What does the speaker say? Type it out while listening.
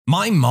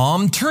My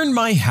mom turned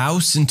my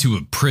house into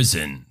a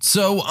prison,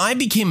 so I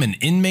became an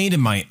inmate in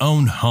my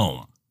own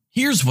home.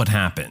 Here's what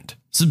happened.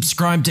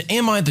 Subscribe to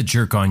Am I the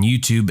Jerk on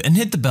YouTube and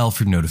hit the bell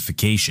for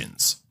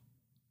notifications.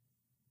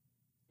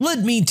 Let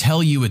me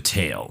tell you a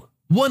tale.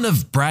 One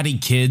of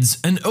bratty kids,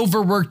 an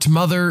overworked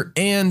mother,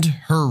 and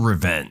her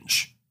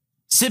revenge.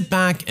 Sit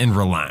back and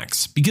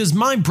relax, because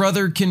my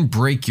brother can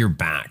break your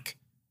back.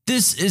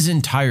 This is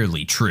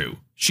entirely true.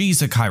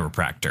 She's a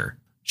chiropractor.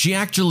 She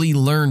actually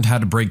learned how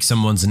to break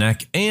someone's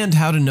neck and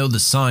how to know the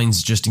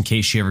signs just in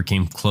case she ever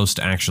came close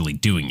to actually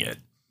doing it.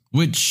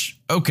 Which,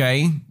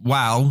 okay,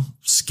 wow,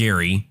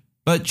 scary.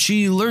 But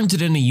she learned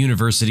it in a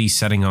university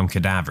setting on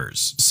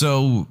cadavers,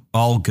 so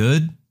all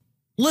good?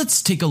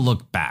 Let's take a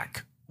look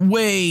back,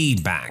 way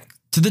back,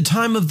 to the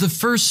time of the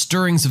first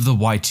stirrings of the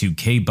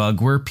Y2K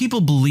bug where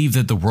people believed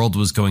that the world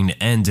was going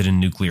to end in a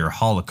nuclear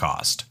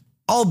holocaust.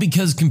 All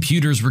because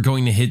computers were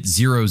going to hit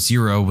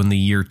 00 when the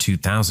year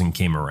 2000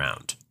 came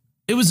around.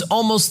 It was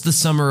almost the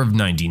summer of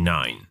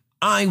 '99.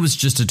 I was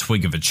just a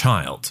twig of a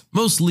child,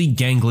 mostly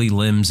gangly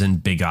limbs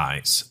and big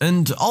eyes,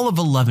 and all of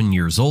 11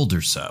 years old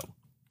or so.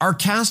 Our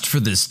cast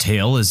for this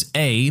tale is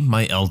A,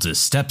 my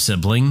eldest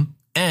step-sibling,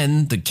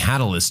 N, the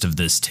catalyst of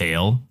this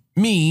tale,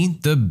 me,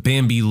 the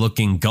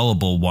Bambi-looking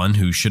gullible one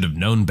who should have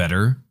known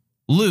better,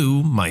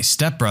 Lou, my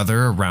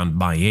stepbrother around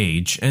my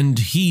age, and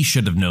he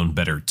should have known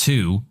better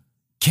too,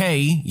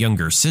 K,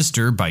 younger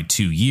sister by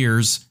 2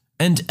 years,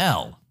 and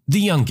L, the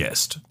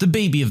youngest, the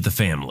baby of the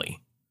family.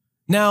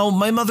 Now,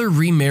 my mother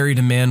remarried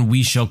a man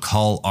we shall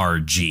call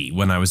RG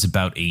when I was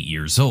about 8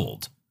 years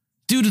old.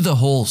 Due to the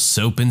whole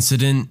soap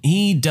incident,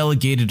 he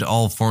delegated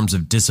all forms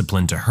of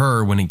discipline to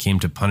her when it came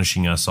to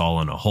punishing us all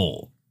in a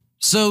whole.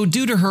 So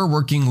due to her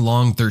working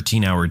long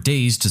 13-hour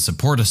days to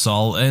support us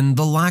all and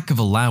the lack of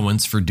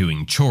allowance for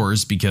doing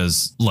chores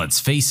because, let's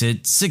face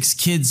it, 6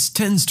 kids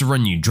tends to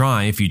run you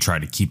dry if you try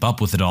to keep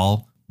up with it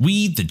all,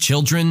 we, the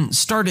children,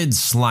 started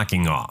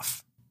slacking off.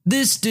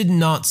 This did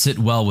not sit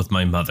well with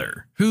my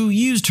mother, who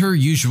used her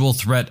usual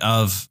threat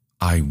of,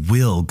 "I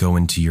will go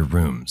into your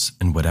rooms,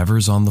 and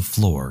whatever's on the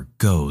floor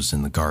goes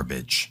in the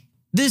garbage."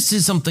 This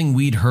is something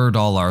we'd heard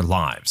all our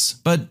lives,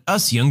 but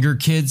us younger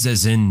kids,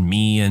 as in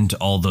me and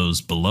all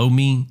those below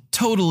me,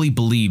 totally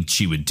believed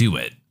she would do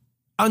it.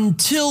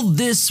 Until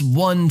this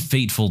one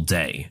fateful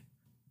day.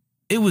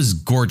 It was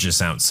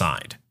gorgeous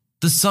outside.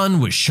 The sun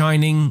was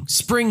shining,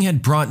 spring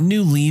had brought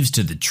new leaves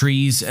to the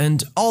trees,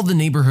 and all the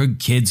neighborhood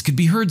kids could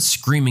be heard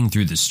screaming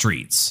through the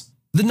streets.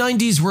 The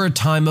 90s were a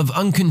time of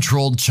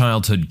uncontrolled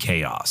childhood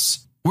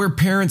chaos, where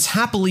parents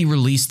happily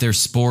released their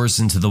spores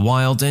into the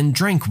wild and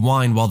drank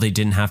wine while they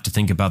didn't have to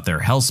think about their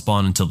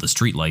hellspawn until the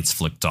streetlights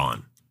flicked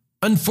on.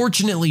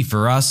 Unfortunately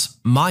for us,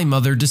 my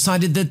mother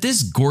decided that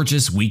this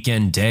gorgeous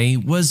weekend day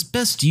was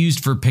best used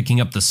for picking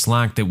up the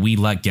slack that we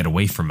let get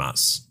away from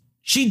us.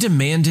 She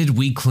demanded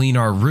we clean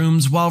our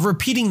rooms while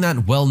repeating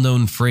that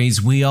well-known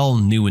phrase we all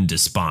knew and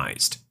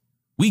despised.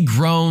 We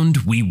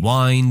groaned, we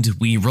whined,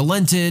 we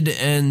relented,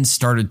 and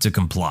started to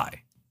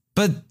comply.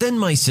 But then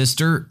my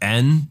sister,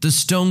 N, the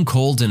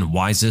stone-cold and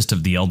wisest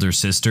of the elder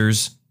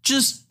sisters,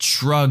 just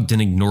shrugged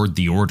and ignored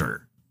the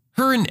order.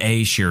 Her and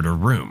A shared a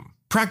room,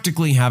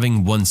 practically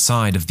having one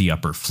side of the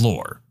upper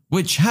floor,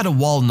 which had a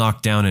wall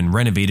knocked down and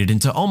renovated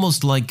into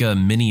almost like a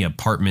mini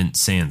apartment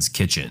sans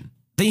kitchen.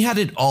 They had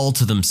it all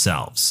to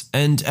themselves,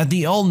 and at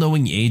the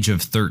all-knowing age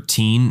of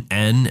 13,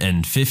 N,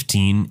 and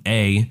 15,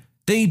 A,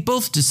 they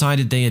both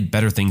decided they had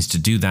better things to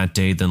do that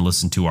day than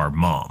listen to our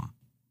mom.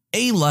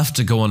 A left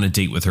to go on a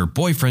date with her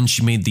boyfriend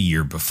she made the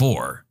year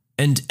before,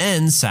 and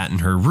N sat in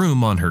her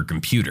room on her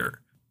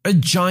computer. A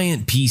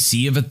giant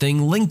PC of a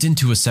thing linked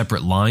into a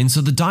separate line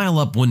so the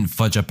dial-up wouldn't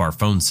fudge up our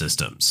phone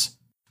systems.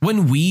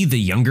 When we, the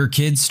younger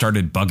kids,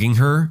 started bugging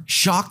her,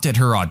 shocked at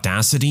her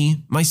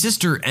audacity, my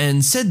sister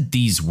N said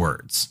these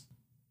words.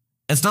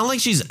 "It's not like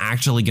she's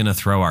actually gonna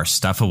throw our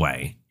stuff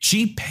away.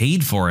 She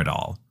paid for it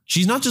all.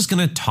 She's not just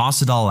gonna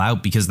toss it all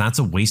out because that's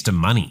a waste of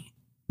money.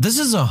 This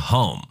is a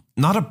home,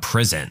 not a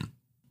prison.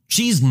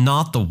 She's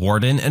not the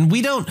warden and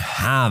we don't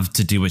have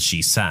to do what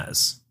she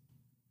says."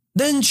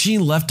 Then she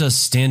left us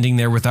standing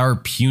there with our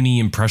puny,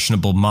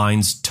 impressionable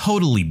minds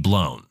totally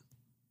blown.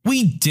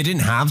 We didn't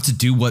have to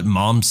do what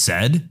mom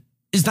said?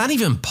 Is that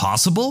even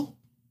possible?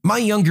 My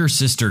younger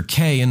sister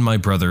Kay and my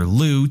brother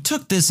Lou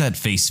took this at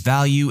face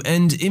value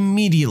and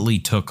immediately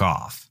took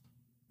off.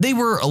 They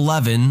were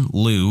 11,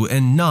 Lou,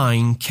 and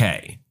 9,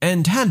 Kay,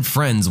 and had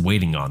friends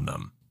waiting on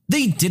them.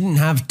 They didn't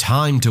have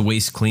time to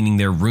waste cleaning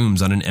their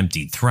rooms on an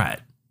empty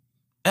threat.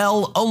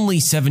 L,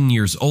 only 7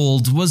 years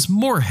old, was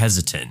more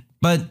hesitant,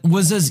 but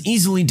was as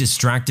easily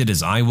distracted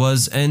as I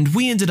was, and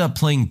we ended up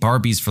playing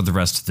Barbies for the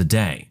rest of the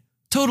day,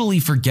 totally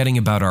forgetting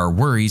about our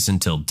worries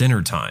until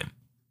dinner time.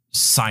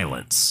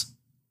 Silence.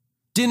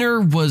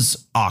 Dinner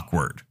was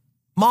awkward.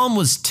 Mom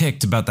was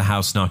ticked about the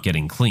house not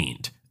getting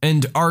cleaned,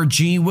 and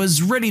RG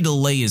was ready to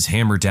lay his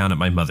hammer down at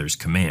my mother's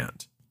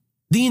command.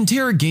 The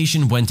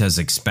interrogation went as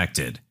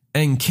expected,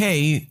 and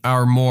Kay,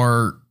 our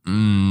more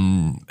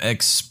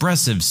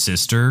expressive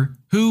sister,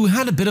 who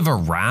had a bit of a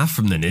Raph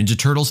from the Ninja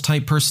Turtles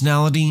type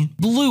personality,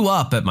 blew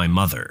up at my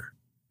mother.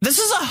 "This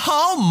is a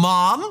home,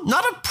 Mom,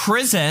 not a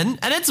prison,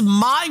 and it's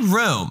my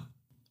room."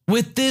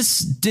 With this,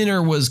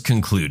 dinner was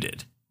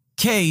concluded.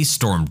 Kay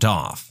stormed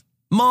off.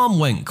 Mom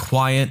went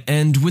quiet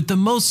and, with the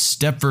most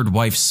Stepford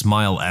wife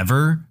smile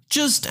ever,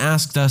 just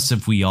asked us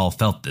if we all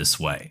felt this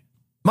way.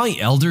 My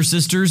elder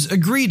sisters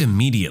agreed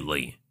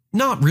immediately,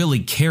 not really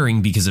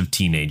caring because of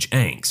teenage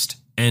angst,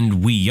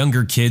 and we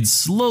younger kids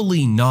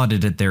slowly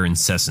nodded at their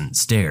incessant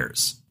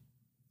stares.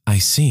 "I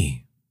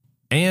see."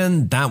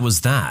 And that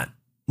was that.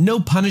 No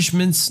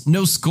punishments,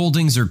 no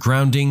scoldings or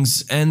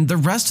groundings, and the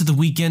rest of the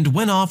weekend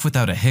went off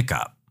without a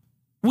hiccup.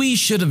 We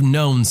should have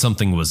known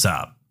something was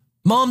up.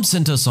 Mom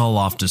sent us all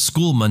off to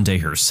school Monday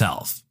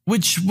herself,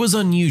 which was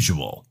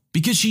unusual,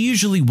 because she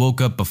usually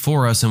woke up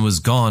before us and was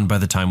gone by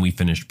the time we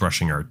finished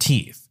brushing our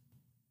teeth.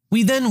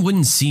 We then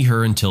wouldn't see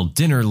her until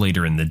dinner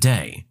later in the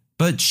day,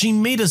 but she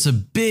made us a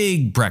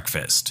big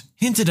breakfast,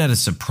 hinted at a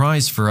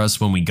surprise for us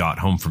when we got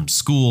home from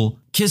school,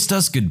 kissed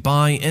us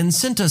goodbye, and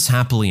sent us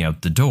happily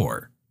out the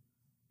door.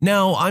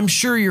 Now, I'm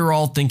sure you're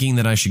all thinking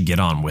that I should get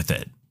on with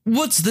it.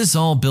 What's this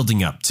all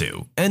building up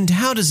to, and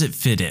how does it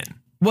fit in?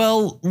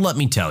 Well, let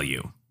me tell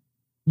you.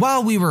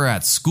 While we were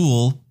at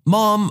school,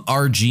 Mom,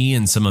 RG,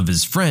 and some of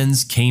his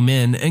friends came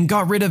in and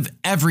got rid of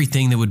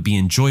everything that would be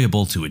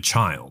enjoyable to a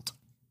child.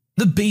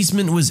 The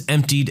basement was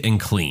emptied and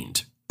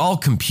cleaned. All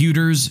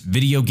computers,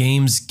 video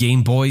games,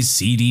 Game Boys,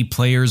 CD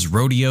players,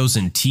 rodeos,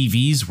 and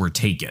TVs were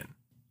taken.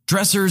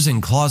 Dressers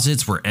and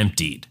closets were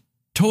emptied.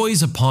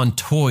 Toys upon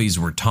toys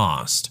were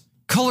tossed.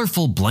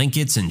 Colorful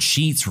blankets and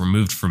sheets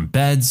removed from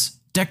beds.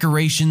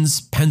 Decorations,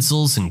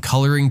 pencils and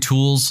coloring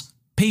tools,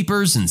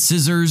 papers and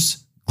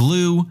scissors,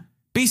 glue,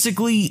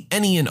 basically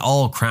any and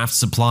all craft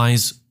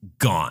supplies,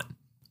 gone.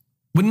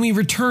 When we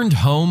returned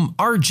home,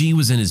 RG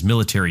was in his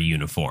military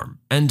uniform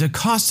and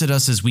accosted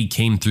us as we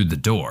came through the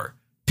door,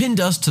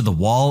 pinned us to the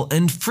wall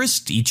and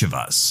frisked each of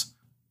us.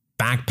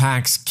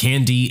 Backpacks,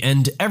 candy,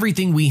 and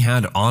everything we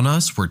had on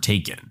us were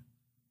taken.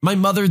 My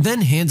mother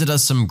then handed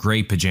us some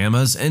gray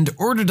pajamas and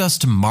ordered us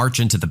to march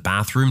into the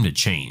bathroom to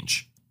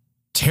change.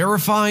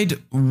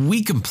 Terrified,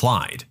 we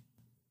complied.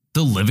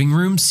 The living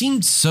room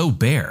seemed so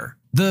bare.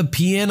 The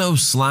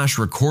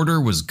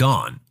piano/recorder was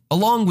gone,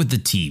 along with the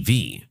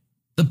TV.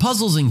 The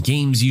puzzles and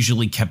games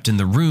usually kept in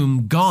the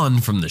room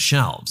gone from the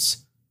shelves.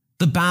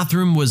 The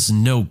bathroom was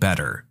no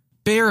better,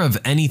 bare of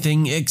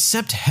anything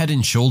except Head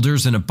and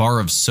Shoulders and a bar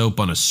of soap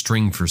on a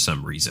string for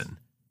some reason.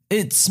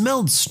 It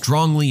smelled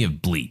strongly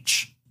of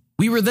bleach.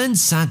 We were then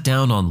sat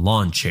down on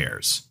lawn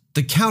chairs.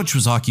 The couch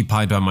was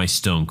occupied by my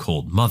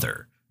stone-cold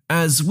mother,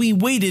 as we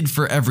waited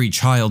for every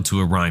child to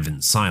arrive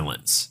in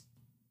silence.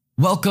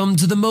 Welcome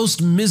to the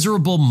most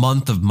miserable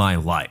month of my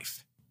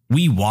life.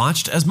 We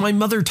watched as my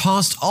mother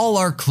tossed all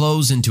our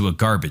clothes into a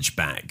garbage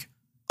bag.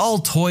 All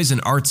toys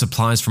and art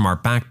supplies from our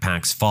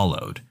backpacks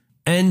followed,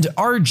 and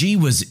RG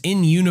was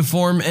in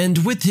uniform and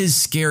with his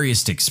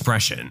scariest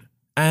expression,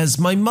 as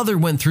my mother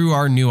went through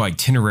our new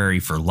itinerary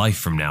for life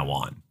from now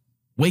on.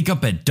 Wake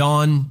up at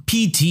dawn,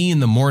 PT in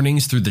the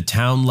mornings through the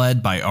town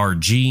led by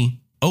RG,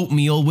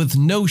 oatmeal with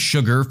no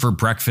sugar for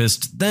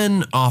breakfast,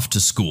 then off to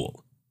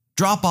school.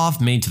 Drop-off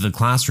made to the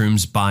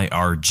classrooms by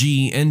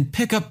RG and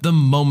pick up the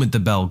moment the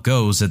bell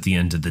goes at the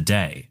end of the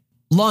day.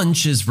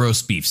 Lunch is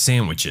roast beef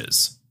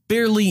sandwiches,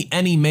 barely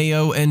any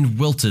mayo and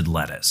wilted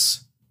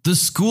lettuce. The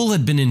school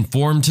had been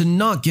informed to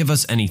not give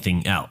us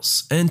anything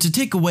else and to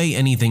take away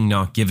anything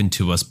not given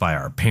to us by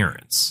our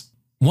parents.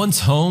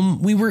 Once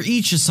home, we were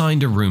each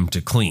assigned a room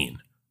to clean,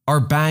 our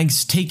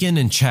bags taken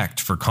and checked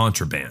for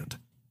contraband.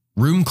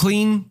 Room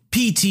clean,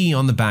 PT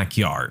on the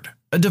backyard,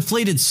 a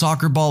deflated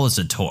soccer ball as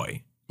a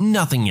toy,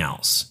 nothing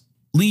else.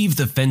 Leave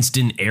the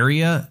fenced-in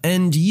area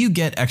and you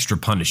get extra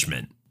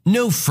punishment.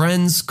 No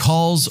friends,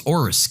 calls,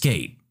 or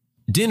escape.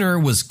 Dinner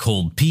was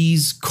cold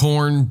peas,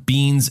 corn,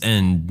 beans,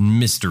 and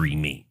mystery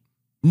meat.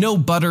 No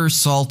butter,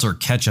 salt, or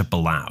ketchup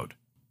allowed.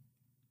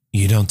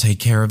 You don't take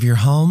care of your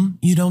home,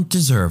 you don't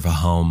deserve a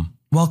home.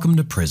 Welcome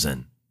to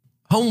prison.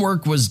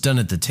 Homework was done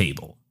at the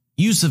table.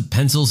 Use of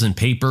pencils and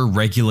paper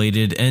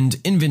regulated and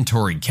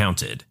inventory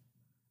counted.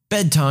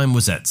 Bedtime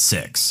was at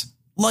 6.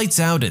 Lights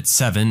out at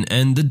 7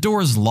 and the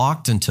doors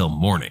locked until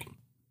morning.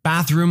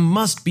 Bathroom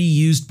must be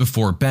used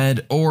before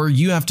bed or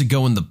you have to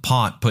go in the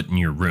pot put in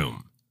your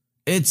room.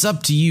 It's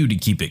up to you to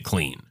keep it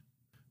clean.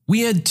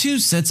 We had 2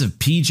 sets of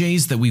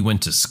PJs that we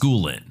went to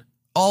school in,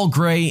 all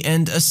gray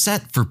and a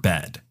set for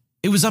bed.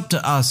 It was up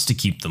to us to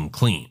keep them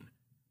clean.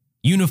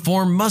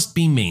 Uniform must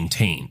be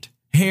maintained.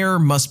 Hair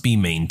must be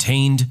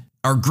maintained.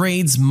 Our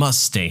grades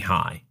must stay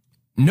high.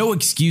 No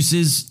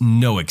excuses,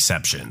 no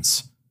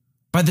exceptions.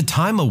 By the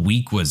time a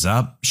week was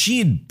up, she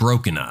had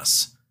broken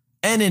us.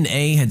 N and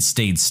A had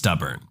stayed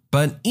stubborn,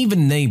 but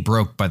even they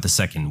broke by the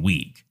second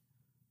week.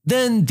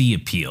 Then the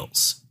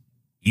appeals.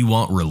 You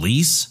want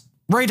release?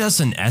 Write us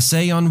an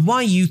essay on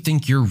why you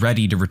think you're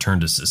ready to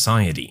return to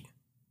society.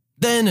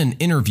 Then an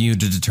interview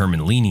to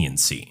determine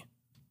leniency.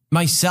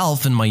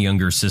 Myself and my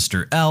younger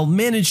sister Elle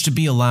managed to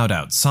be allowed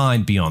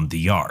outside beyond the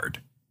yard.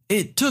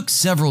 It took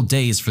several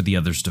days for the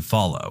others to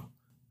follow.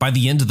 By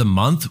the end of the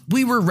month,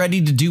 we were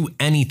ready to do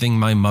anything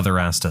my mother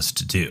asked us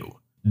to do.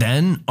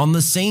 Then, on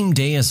the same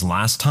day as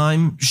last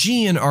time,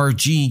 she and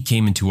RG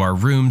came into our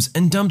rooms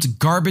and dumped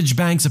garbage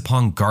bags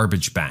upon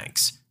garbage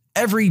bags.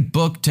 Every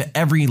book to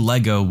every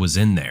Lego was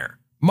in there,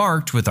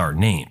 marked with our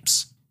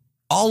names.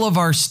 All of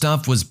our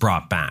stuff was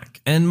brought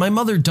back, and my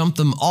mother dumped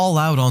them all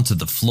out onto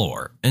the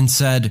floor and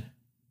said,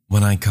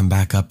 "When I come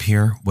back up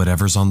here,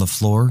 whatever's on the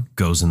floor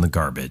goes in the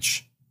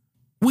garbage."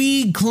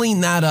 We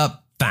cleaned that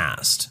up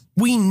fast.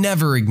 We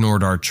never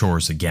ignored our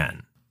chores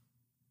again.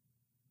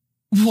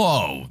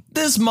 Whoa,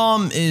 this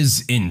mom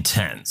is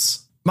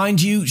intense. Mind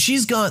you,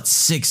 she's got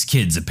 6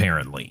 kids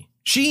apparently.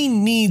 She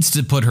needs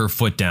to put her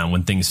foot down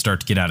when things start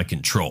to get out of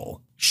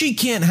control. She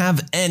can't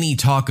have any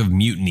talk of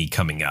mutiny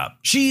coming up.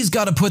 She's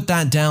got to put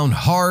that down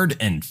hard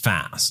and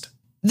fast.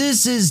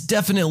 This is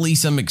definitely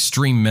some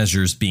extreme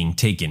measures being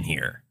taken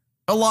here.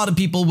 A lot of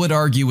people would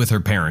argue with her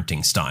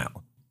parenting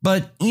style.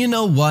 But you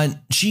know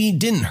what? She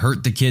didn't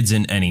hurt the kids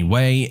in any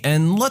way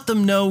and let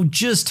them know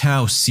just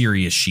how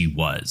serious she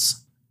was.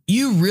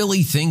 You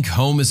really think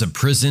home is a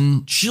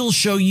prison? She'll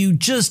show you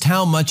just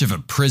how much of a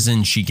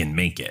prison she can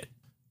make it.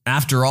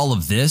 After all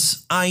of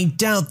this, I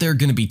doubt they're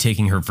going to be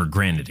taking her for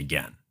granted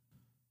again.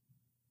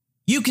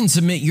 You can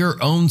submit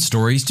your own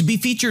stories to be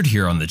featured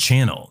here on the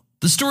channel.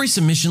 The story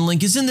submission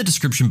link is in the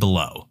description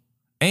below.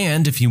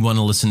 And if you want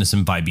to listen to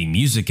some vibey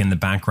music in the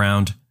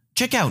background,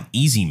 check out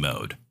Easy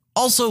Mode,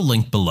 also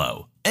linked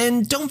below.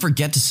 And don't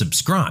forget to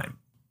subscribe.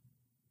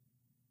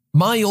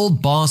 My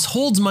old boss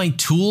holds my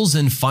tools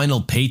and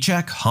final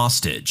paycheck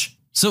hostage,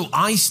 so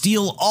I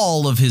steal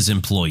all of his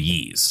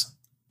employees.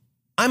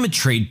 I'm a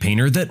trade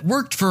painter that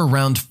worked for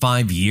around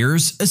 5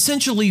 years,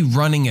 essentially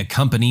running a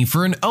company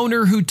for an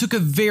owner who took a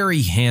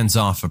very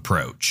hands-off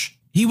approach.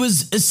 He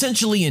was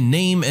essentially a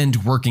name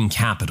and working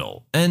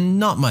capital, and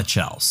not much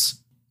else.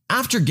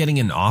 After getting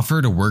an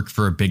offer to work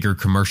for a bigger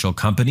commercial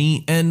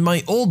company and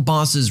my old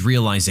boss's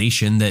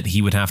realization that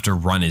he would have to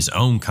run his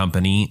own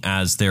company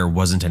as there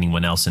wasn't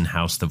anyone else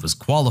in-house that was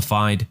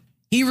qualified,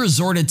 he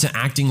resorted to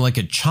acting like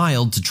a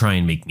child to try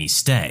and make me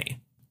stay.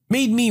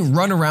 Made me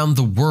run around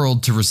the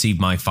world to receive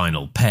my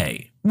final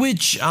pay,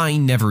 which I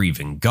never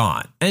even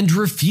got, and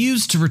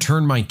refused to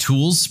return my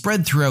tools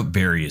spread throughout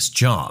various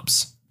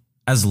jobs.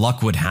 As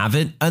luck would have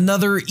it,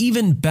 another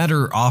even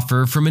better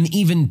offer from an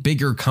even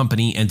bigger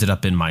company ended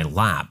up in my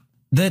lap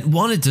that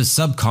wanted to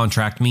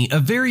subcontract me a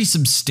very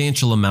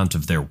substantial amount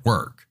of their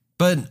work,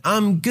 but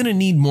I'm gonna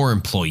need more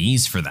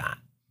employees for that.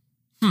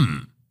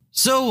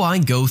 So I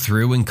go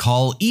through and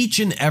call each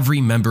and every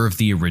member of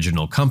the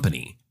original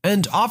company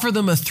and offer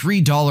them a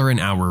 $3 an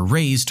hour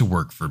raise to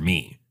work for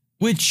me,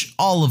 which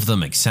all of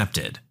them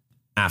accepted.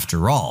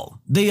 After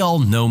all, they all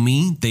know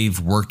me, they've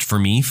worked for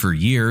me for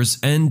years,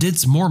 and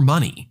it's more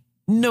money.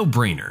 No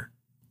brainer.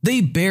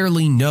 They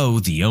barely know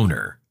the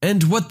owner,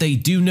 and what they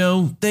do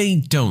know, they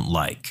don't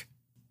like.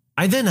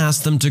 I then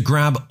asked them to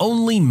grab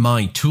only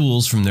my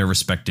tools from their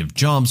respective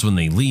jobs when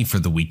they leave for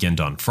the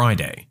weekend on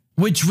Friday,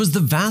 which was the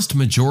vast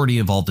majority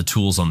of all the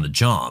tools on the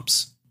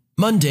jobs.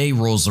 Monday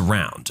rolls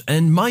around,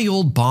 and my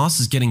old boss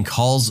is getting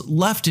calls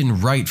left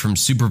and right from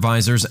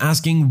supervisors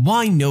asking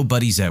why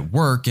nobody's at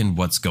work and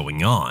what's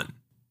going on.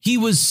 He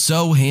was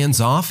so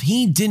hands-off,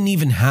 he didn't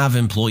even have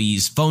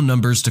employees' phone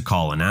numbers to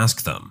call and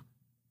ask them.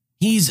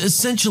 He's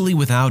essentially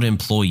without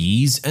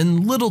employees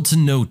and little to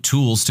no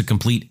tools to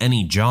complete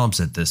any jobs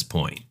at this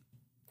point.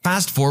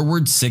 Fast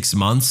forward 6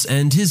 months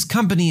and his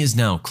company is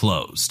now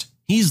closed.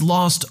 He's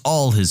lost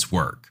all his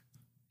work.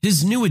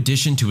 His new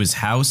addition to his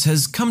house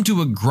has come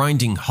to a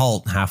grinding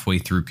halt halfway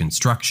through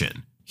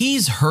construction.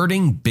 He's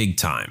hurting big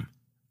time.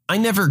 I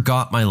never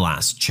got my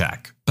last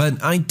check,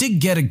 but I did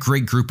get a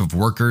great group of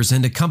workers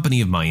and a company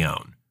of my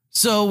own,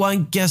 so I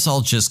guess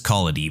I'll just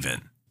call it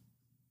even.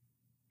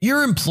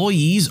 Your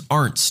employees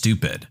aren't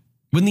stupid.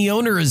 When the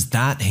owner is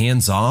that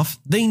hands-off,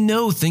 they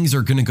know things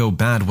are going to go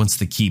bad once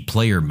the key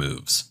player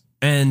moves.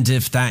 And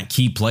if that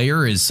key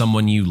player is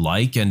someone you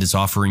like and is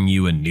offering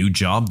you a new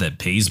job that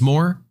pays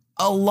more,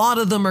 a lot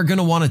of them are going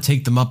to want to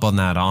take them up on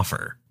that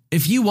offer.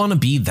 If you want to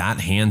be that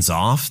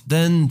hands-off,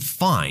 then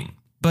fine,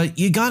 but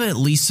you gotta at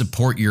least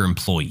support your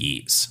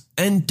employees.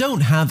 And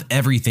don't have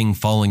everything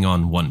falling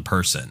on one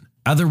person.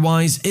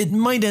 Otherwise, it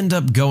might end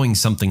up going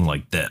something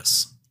like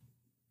this.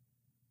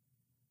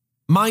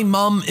 My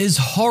mom is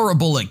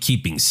horrible at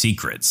keeping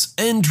secrets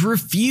and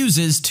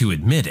refuses to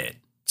admit it,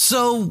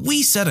 so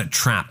we set a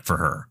trap for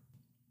her.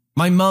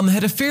 My mom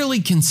had a fairly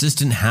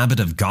consistent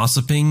habit of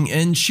gossiping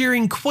and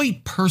sharing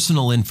quite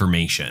personal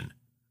information.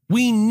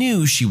 We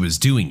knew she was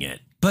doing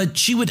it, but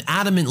she would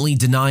adamantly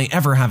deny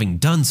ever having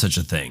done such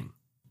a thing.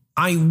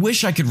 I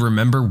wish I could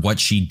remember what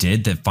she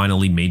did that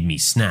finally made me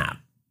snap.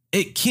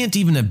 It can't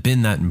even have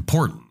been that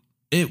important.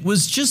 It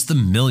was just the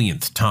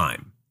millionth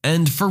time,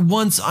 and for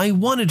once I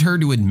wanted her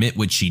to admit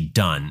what she'd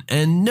done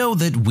and know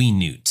that we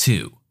knew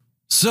too.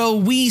 So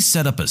we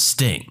set up a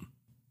sting.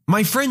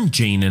 My friend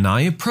Jane and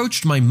I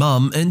approached my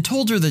mom and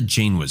told her that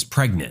Jane was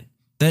pregnant,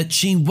 that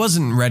she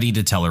wasn't ready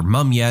to tell her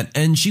mom yet,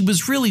 and she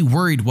was really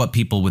worried what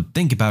people would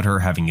think about her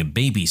having a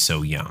baby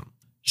so young.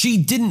 She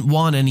didn't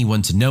want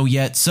anyone to know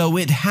yet, so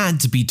it had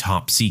to be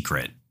top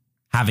secret.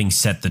 Having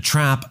set the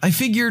trap, I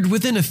figured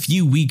within a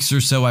few weeks or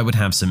so I would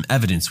have some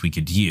evidence we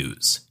could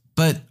use.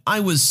 But I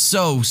was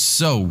so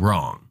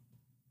wrong.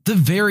 The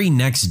very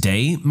next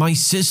day, my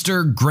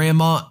sister,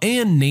 grandma,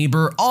 and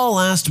neighbor all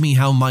asked me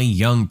how my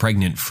young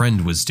pregnant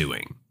friend was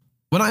doing.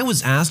 When I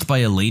was asked by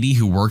a lady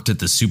who worked at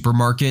the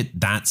supermarket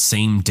that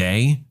same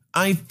day,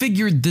 I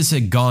figured this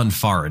had gone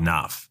far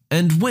enough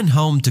and went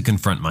home to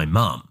confront my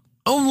mom,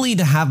 only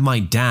to have my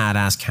dad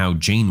ask how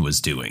Jane was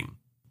doing.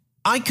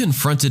 I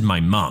confronted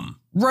my mom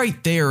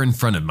right there in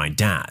front of my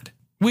dad,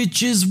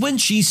 which is when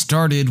she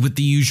started with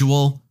the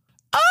usual,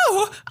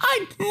 "Oh,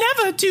 I'd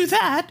never do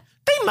that.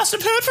 They must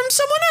have heard from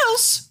someone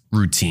else,"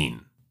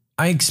 routine.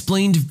 I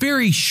explained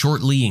very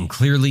shortly and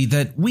clearly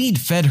that we'd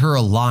fed her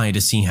a lie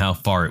to see how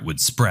far it would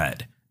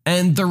spread,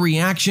 and the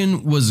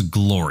reaction was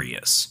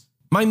glorious.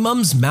 My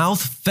mom's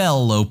mouth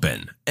fell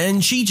open,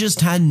 and she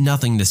just had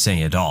nothing to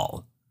say at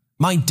all.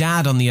 My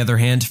dad, on the other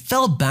hand,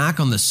 fell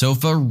back on the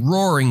sofa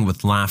roaring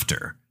with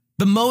laughter,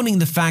 bemoaning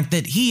the fact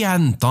that he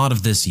hadn't thought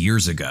of this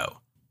years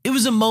ago. It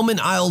was a moment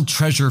I'll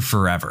treasure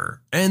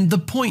forever, and the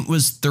point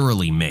was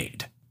thoroughly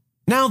made.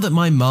 Now that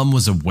my mom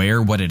was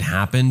aware what had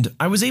happened,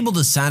 I was able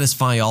to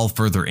satisfy all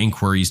further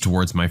inquiries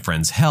towards my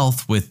friend's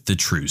health with the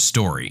true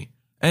story,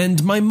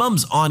 and my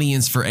mom's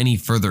audience for any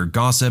further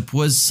gossip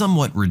was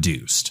somewhat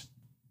reduced.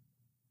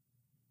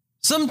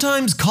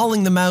 Sometimes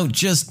calling them out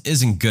just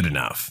isn't good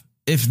enough.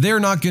 If they're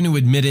not going to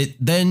admit it,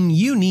 then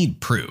you need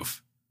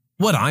proof.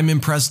 What I'm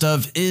impressed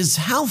of is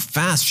how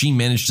fast she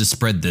managed to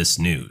spread this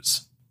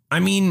news. I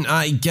mean,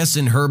 I guess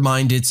in her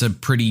mind it's a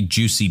pretty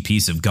juicy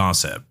piece of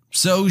gossip,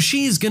 so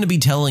she's going to be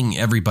telling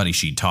everybody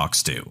she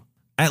talks to.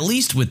 At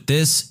least with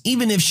this,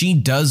 even if she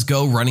does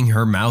go running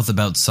her mouth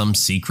about some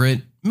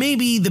secret,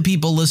 maybe the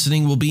people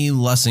listening will be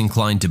less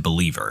inclined to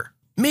believe her.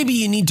 Maybe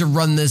you need to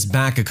run this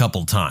back a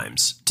couple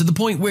times, to the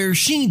point where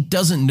she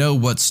doesn't know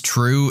what's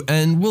true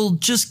and will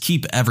just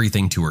keep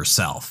everything to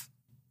herself.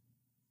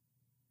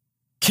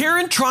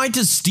 Karen tried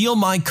to steal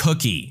my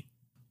cookie.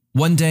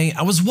 One day,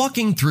 I was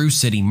walking through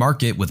City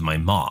Market with my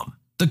mom,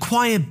 the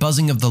quiet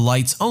buzzing of the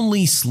lights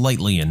only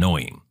slightly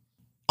annoying.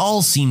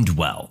 All seemed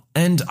well,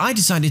 and I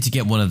decided to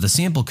get one of the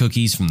sample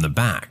cookies from the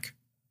back.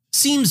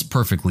 Seems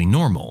perfectly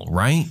normal,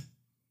 right?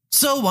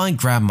 So I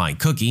grabbed my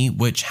cookie,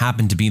 which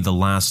happened to be the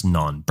last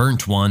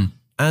non-burnt one,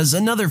 as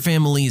another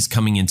family is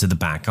coming into the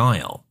back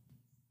aisle.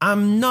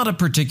 I'm not a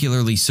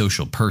particularly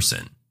social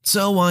person,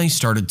 so I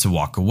started to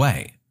walk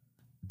away.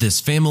 This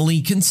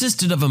family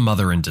consisted of a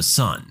mother and a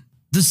son,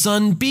 the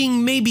son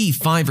being maybe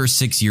 5 or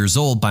 6 years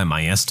old by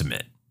my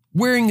estimate,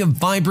 wearing a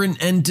vibrant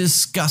and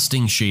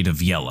disgusting shade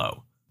of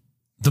yellow.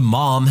 The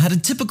mom had a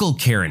typical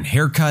Karen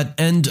haircut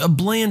and a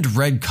bland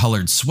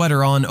red-colored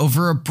sweater on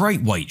over a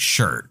bright white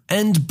shirt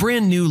and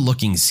brand new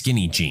looking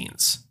skinny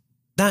jeans.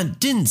 That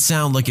didn't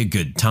sound like a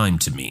good time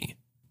to me.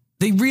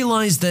 They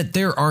realized that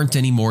there aren't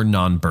any more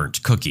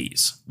non-burnt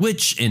cookies,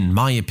 which in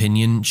my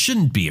opinion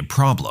shouldn't be a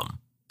problem.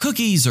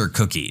 Cookies are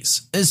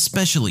cookies,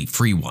 especially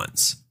free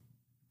ones.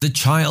 The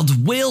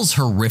child wails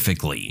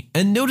horrifically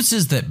and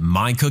notices that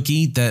my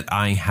cookie that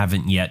I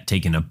haven't yet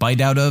taken a bite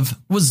out of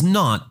was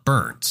not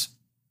burnt.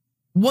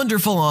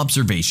 Wonderful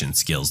observation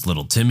skills,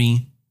 little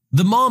Timmy.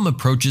 The mom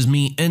approaches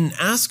me and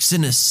asks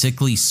in a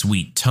sickly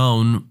sweet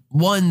tone,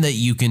 one that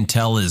you can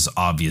tell is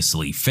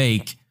obviously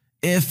fake,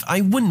 if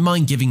I wouldn't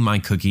mind giving my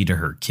cookie to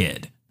her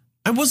kid.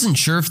 I wasn't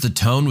sure if the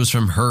tone was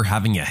from her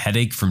having a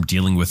headache from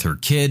dealing with her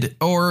kid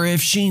or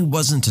if she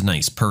wasn't a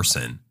nice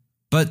person.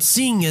 But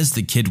seeing as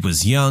the kid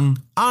was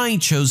young, I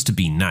chose to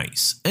be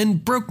nice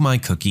and broke my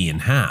cookie in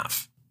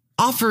half.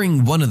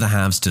 Offering one of the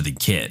halves to the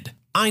kid,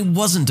 I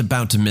wasn't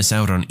about to miss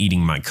out on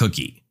eating my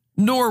cookie,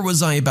 nor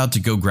was I about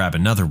to go grab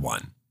another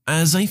one,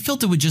 as I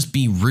felt it would just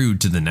be rude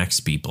to the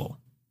next people.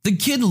 The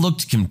kid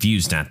looked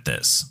confused at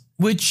this,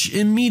 which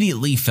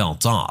immediately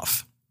felt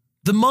off.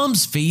 The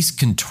mom's face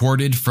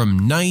contorted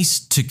from nice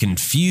to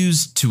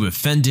confused to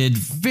offended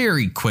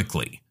very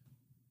quickly,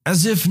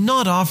 as if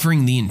not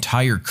offering the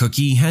entire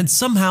cookie had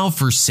somehow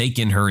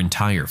forsaken her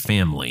entire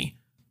family,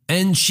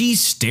 and she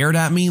stared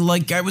at me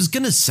like I was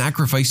gonna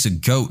sacrifice a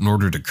goat in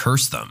order to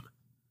curse them.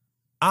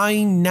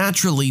 I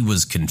naturally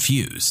was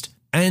confused,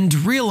 and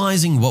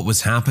realizing what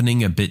was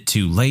happening a bit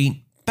too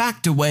late,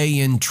 backed away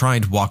and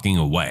tried walking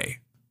away.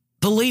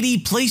 The lady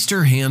placed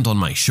her hand on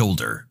my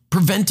shoulder,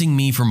 preventing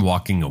me from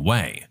walking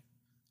away.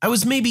 I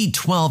was maybe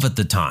 12 at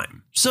the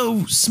time,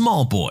 so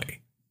small boy.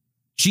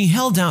 She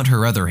held out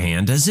her other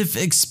hand as if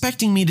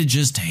expecting me to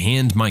just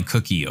hand my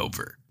cookie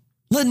over.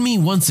 Let me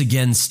once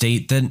again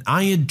state that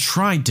I had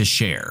tried to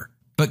share,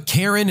 but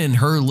Karen and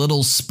her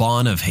little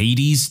spawn of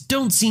Hades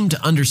don't seem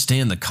to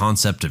understand the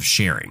concept of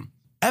sharing,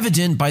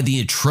 evident by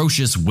the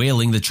atrocious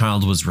wailing the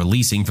child was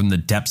releasing from the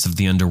depths of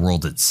the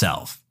underworld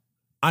itself.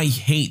 I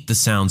hate the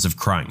sounds of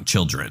crying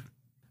children.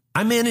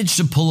 I managed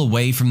to pull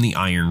away from the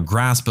iron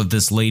grasp of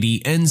this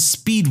lady and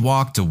speed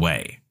walked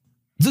away.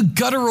 The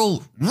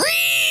guttural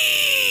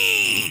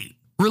 "Ree!"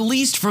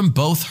 released from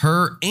both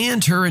her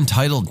and her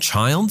entitled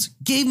child,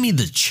 gave me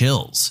the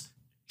chills.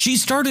 She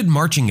started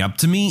marching up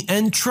to me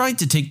and tried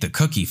to take the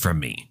cookie from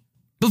me.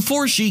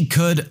 Before she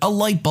could, a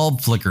light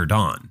bulb flickered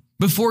on,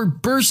 before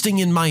bursting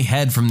in my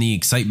head from the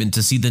excitement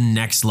to see the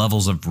next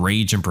levels of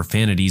rage and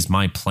profanities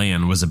my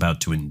plan was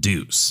about to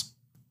induce.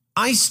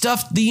 I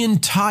stuffed the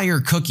entire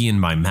cookie in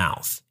my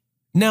mouth.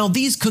 Now,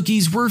 these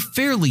cookies were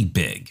fairly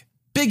big,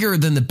 bigger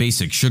than the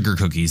basic sugar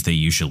cookies they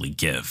usually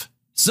give,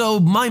 so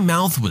my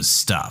mouth was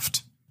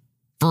stuffed.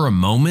 For a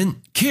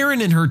moment,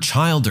 Karen and her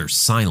child are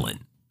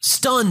silent,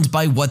 stunned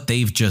by what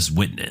they've just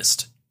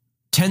witnessed.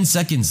 10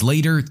 seconds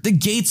later, the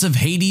gates of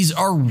Hades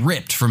are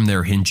ripped from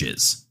their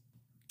hinges.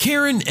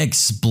 Karen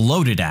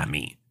exploded at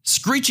me,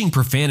 screeching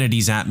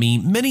profanities at me,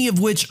 many of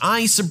which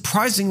I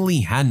surprisingly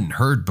hadn't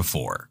heard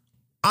before.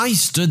 I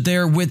stood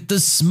there with the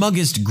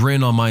smuggest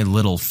grin on my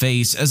little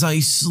face as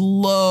I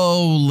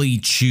slowly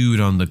chewed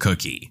on the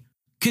cookie,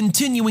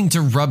 continuing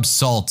to rub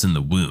salt in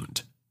the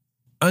wound,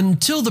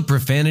 until the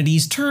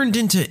profanities turned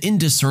into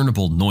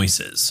indiscernible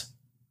noises.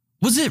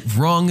 Was it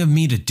wrong of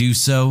me to do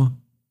so?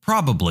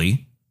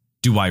 Probably.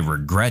 Do I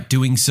regret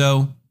doing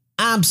so?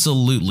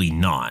 Absolutely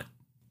not.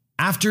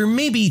 After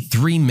maybe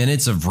 3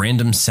 minutes of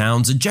random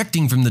sounds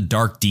ejecting from the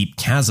dark, deep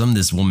chasm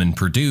this woman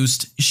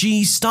produced,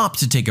 she stopped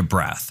to take a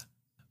breath.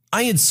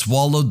 I had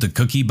swallowed the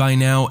cookie by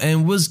now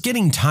and was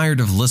getting tired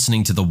of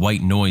listening to the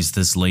white noise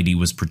this lady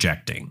was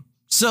projecting,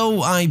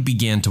 so I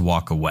began to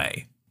walk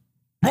away.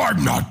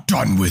 "I'm not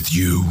done with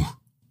you,"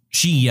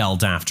 she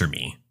yelled after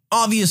me.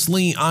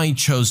 Obviously, I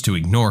chose to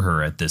ignore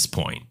her at this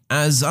point,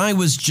 as I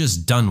was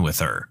just done with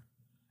her.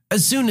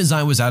 As soon as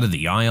I was out of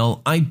the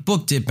aisle, I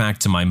booked it back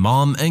to my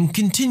mom and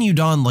continued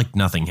on like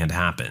nothing had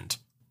happened.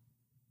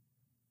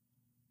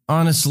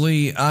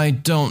 Honestly, I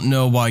don't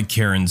know why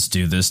Karens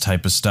do this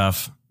type of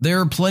stuff. There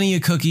are plenty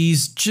of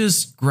cookies,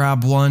 just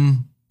grab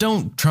one.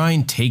 Don't try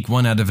and take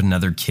one out of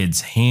another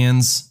kid's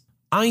hands.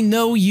 I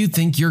know you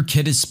think your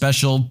kid is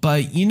special,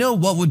 but you know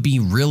what would be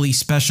really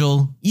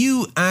special?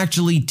 You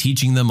actually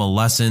teaching them a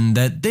lesson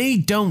that they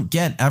don't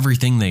get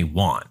everything they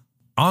want.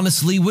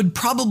 Honestly, would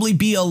probably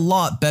be a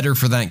lot better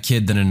for that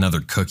kid than another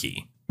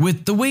cookie.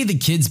 With the way the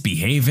kid's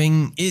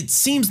behaving, it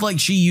seems like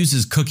she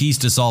uses cookies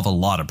to solve a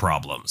lot of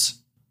problems.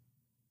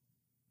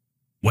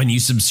 When you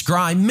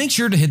subscribe, make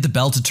sure to hit the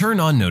bell to turn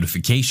on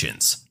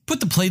notifications. Put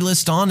the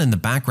playlist on in the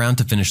background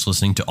to finish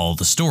listening to all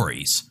the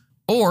stories.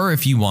 Or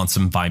if you want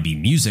some vibey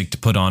music to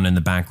put on in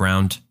the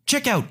background,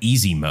 check out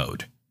Easy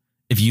Mode.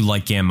 If you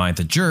like Am I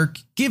the Jerk,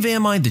 give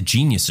Am I the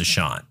Genius a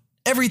shot.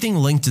 Everything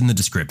linked in the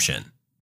description.